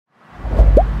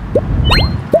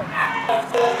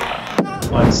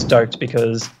I'm stoked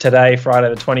because today, Friday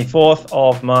the 24th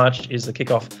of March, is the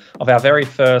kickoff of our very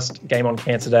first Game on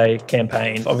Cancer Day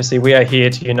campaign. Obviously, we are here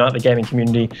to unite the gaming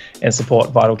community and support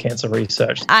vital cancer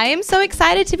research. I am so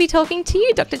excited to be talking to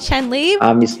you, Dr. Chen Li.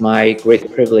 It's my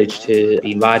great privilege to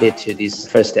be invited to this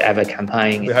first ever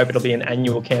campaign. We hope it'll be an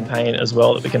annual campaign as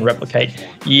well that we can replicate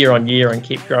year on year and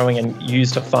keep growing and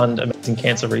use to fund amazing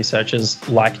cancer researchers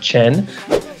like Chen.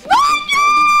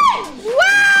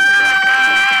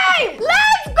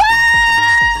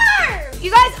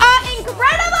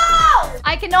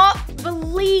 I cannot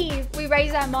believe we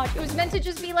raised that much. It was meant to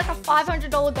just be like a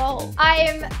 $500 goal. I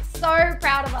am so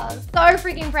proud of us. So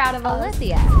freaking proud of us.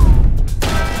 Olivia.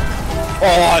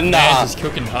 Oh, no. Man, she's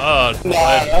cooking hard.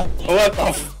 Nah. What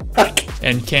the fuck?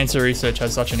 And cancer research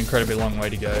has such an incredibly long way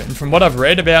to go. And from what I've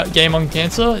read about Game on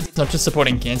Cancer, it's not just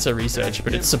supporting cancer research,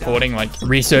 but it's supporting like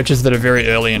researchers that are very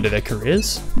early into their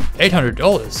careers.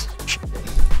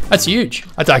 $800. That's huge.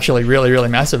 That's actually really, really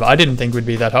massive. I didn't think we'd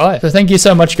be that high. So thank you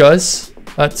so much, guys.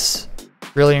 That's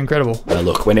really incredible.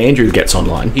 Look, when Andrew gets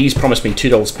online, he's promised me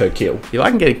 $2 per kill. If I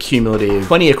can get a cumulative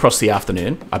 20 across the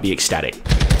afternoon, I'd be ecstatic.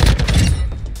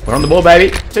 We're on the ball,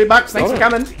 baby. $2, thanks for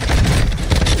coming.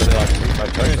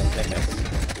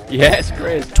 Yes,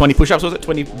 Chris. 20 push-ups, was it?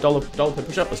 $20 per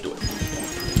push-up? Let's do it.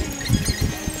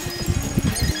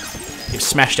 We've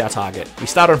smashed our target. We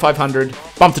started on 500,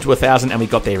 bumped it to 1,000, and we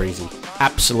got there easy.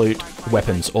 Absolute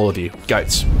weapons, all of you.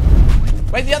 Goats.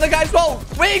 Wait, the other guy's well.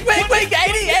 Weak.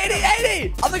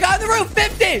 80. Other guy on the roof,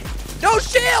 50. No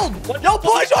shield. No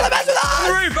boys want to mess with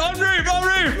us. On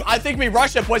roof. I think we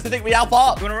rush it, boys. I think we alpha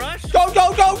up. You wanna rush? Go.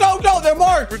 They're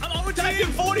marked. I'm overtaking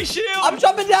 40 shield. I'm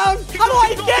jumping down. How do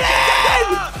I get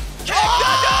in?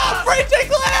 Oh, free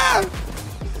Claire.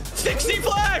 60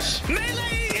 flash.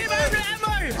 Melee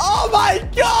ammo. Oh my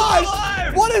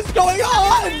gosh. What is going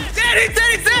on? Dead.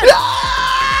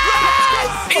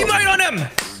 Emote on him.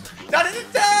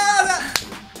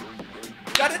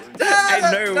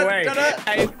 No way.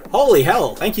 Holy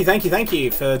hell. Thank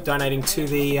you for donating to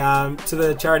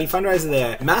the charity fundraiser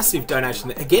there. Massive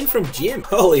donation again from Jim.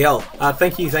 Holy hell.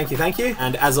 Thank you.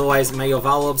 And as always, may your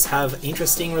Valobs have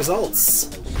interesting results.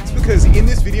 It's because in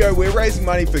this video we're raising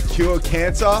money for Cure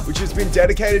Cancer, which has been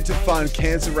dedicated to fund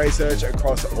cancer research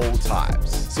across all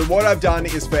types. So what I've done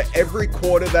is for every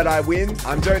quarter that I win,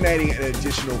 I'm donating an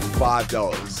additional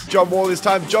 $5. John Wall this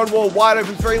time. John Wall, wide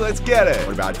open 3, let's get it.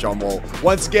 What about John Wall?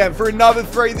 Once again, for another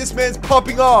 3, this man's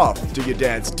popping off. Do your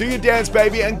dance,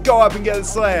 baby, and go up and get a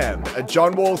slam. A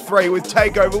John Wall 3 with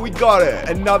takeover, we got it.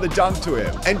 Another dunk to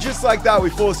him. And just like that, we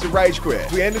forced a rage quit.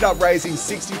 We ended up raising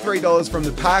 $63 from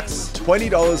the packs,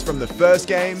 $20 from the first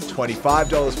game,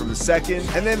 $25 from the second,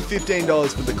 and then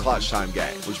 $15 for the clutch time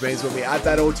game, which means when we add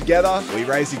that all together, we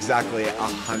raised exactly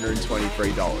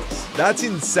 $123. That's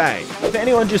insane. For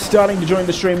anyone just starting to join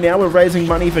the stream now, we're raising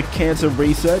money for cancer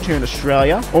research here in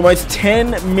Australia. Almost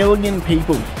 10 million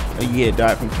people a year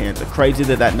die from cancer. Crazy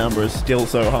that number is still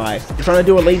so high. We're trying to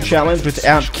do a lead challenge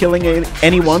without killing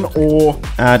anyone or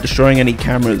destroying any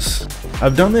cameras.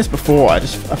 I've done this before.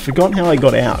 I've forgotten how I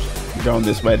got out. We're going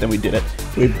this way, then we did it.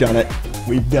 We've done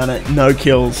it. No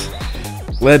kills.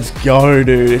 Let's go,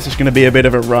 dude. It's just going to be a bit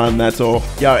of a run, that's all.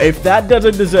 Yo, if that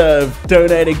doesn't deserve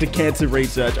donating to cancer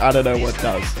research, I don't know what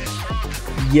does.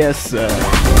 Yes, sir.